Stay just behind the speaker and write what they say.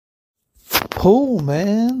Poor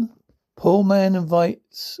man. Poor man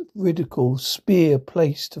invites ridicule. Spear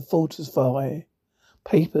placed to falsify.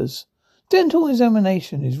 Papers. Dental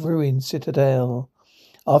examination is ruined. Citadel.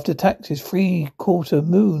 After taxes, 3/4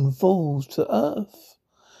 moon falls to earth.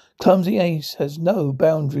 Clumsy ace has no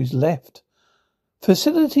boundaries left.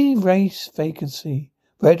 Facility race vacancy.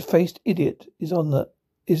 Red-faced idiot is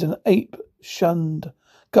an ape shunned.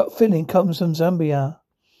 Gut feeling comes from Zambia.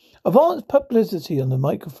 Advanced publicity on the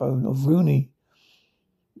microphone of Rooney.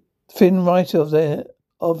 Thin writer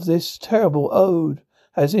of this terrible ode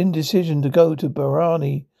has indecision to go to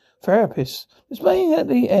Burundi. Therapist displaying at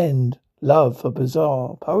the end love for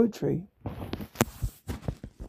bizarre poetry.